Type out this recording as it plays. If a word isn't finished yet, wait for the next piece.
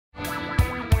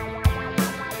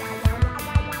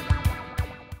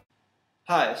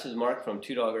Hi, this is Mark from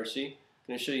 2DogRC. I'm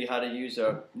going to show you how to use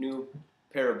our new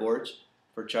Paraboards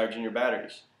for charging your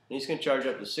batteries. These can charge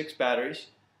up to 6 batteries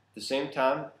at the same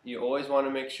time. You always want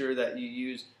to make sure that you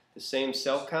use the same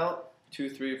cell count, 2,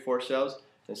 3, or 4 cells,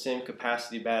 and the same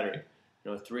capacity battery.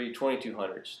 3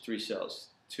 2200s, 3 cells,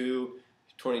 2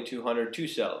 2200, 2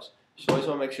 cells. You always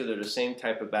want to make sure they're the same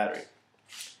type of battery.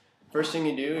 First thing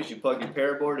you do is you plug your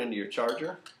Paraboard into your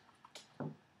charger,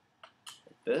 like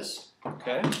this,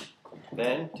 okay?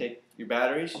 Then take your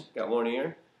batteries, got one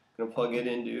here, gonna plug it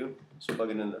into, let's plug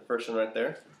it in the first one right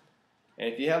there.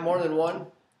 And if you have more than one,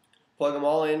 plug them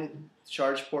all in the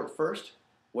charge port first,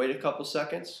 wait a couple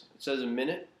seconds, it says a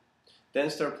minute, then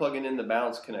start plugging in the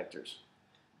balance connectors.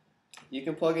 You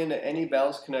can plug into any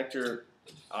balance connector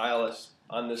aisle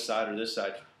on this side or this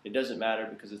side. It doesn't matter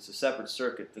because it's a separate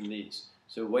circuit than these.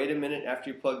 So wait a minute after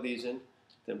you plug these in,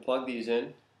 then plug these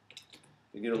in.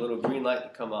 You get a little green light to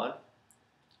come on.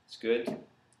 It's good.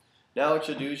 Now what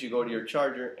you'll do is you go to your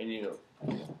charger and you'll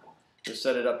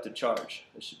set it up to charge.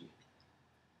 This should be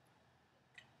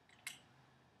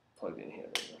plugged in here.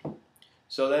 There we go.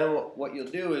 So then what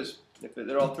you'll do is, if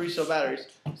they're all 3-cell batteries,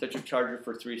 set your charger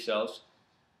for 3 cells.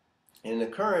 And the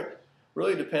current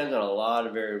really depends on a lot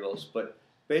of variables, but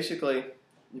basically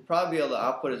you'll probably be able to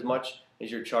output as much as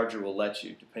your charger will let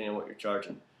you, depending on what you're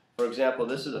charging. For example,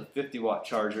 this is a 50-watt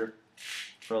charger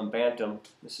from Bantam.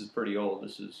 This is pretty old.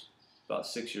 This is about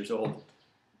 6 years old,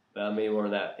 maybe more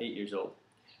than that, 8 years old.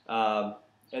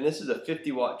 And this is a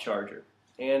 50-watt charger,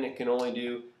 and it can only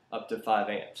do up to 5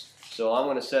 amps. So I'm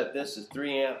going to set this as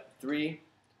 3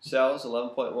 cells,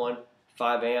 11.1,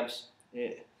 5 amps.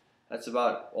 That's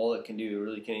about all it can do. It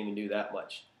really can't even do that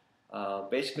much.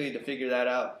 Basically, to figure that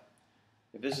out,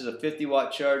 if this is a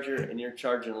 50-watt charger and you're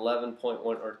charging 11.1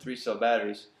 or 3-cell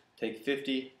batteries, take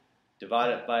 50,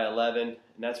 divide it by 11, and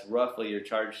that's roughly your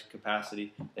charge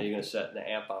capacity that you're going to set in the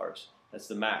amp hours. That's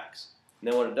the max.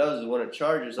 And then what it does is when it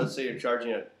charges, let's say you're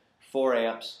charging at 4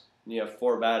 amps and you have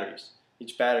 4 batteries.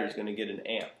 Each battery is going to get an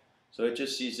amp. So it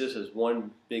just sees this as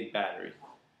one big battery.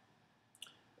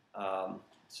 So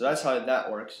that's how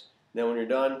that works. Then when you're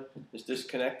done, just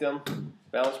disconnect them,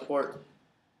 balance port,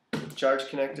 charge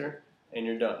connector, and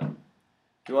you're done.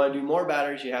 If you want to do more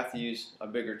batteries, you have to use a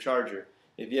bigger charger.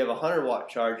 If you have a 100-watt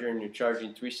charger and you're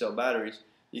charging 3-cell batteries,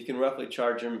 you can roughly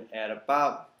charge them at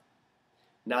about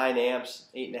 9 amps,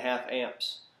 8.5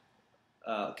 amps.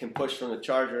 Can push from the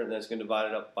charger, and then it's going to divide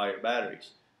it up by your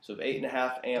batteries. So if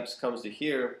 8.5 amps comes to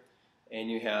here, and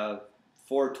you have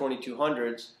 4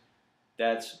 2200s,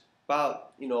 that's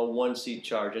about a 1-seat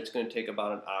charge. It's going to take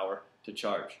about an hour to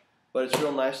charge. But it's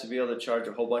real nice to be able to charge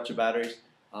a whole bunch of batteries.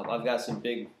 I've got some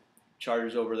big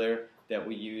chargers over there that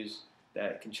we use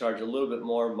that can charge a little bit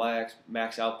more. My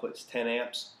max output is 10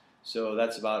 amps, so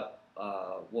that's about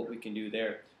what we can do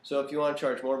there. So if you want to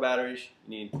charge more batteries,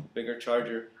 you need a bigger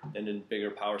charger and a bigger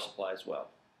power supply as well.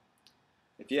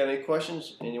 If you have any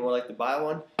questions and you would like to buy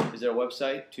one, visit our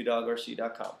website,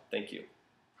 2dogrc.com. Thank you.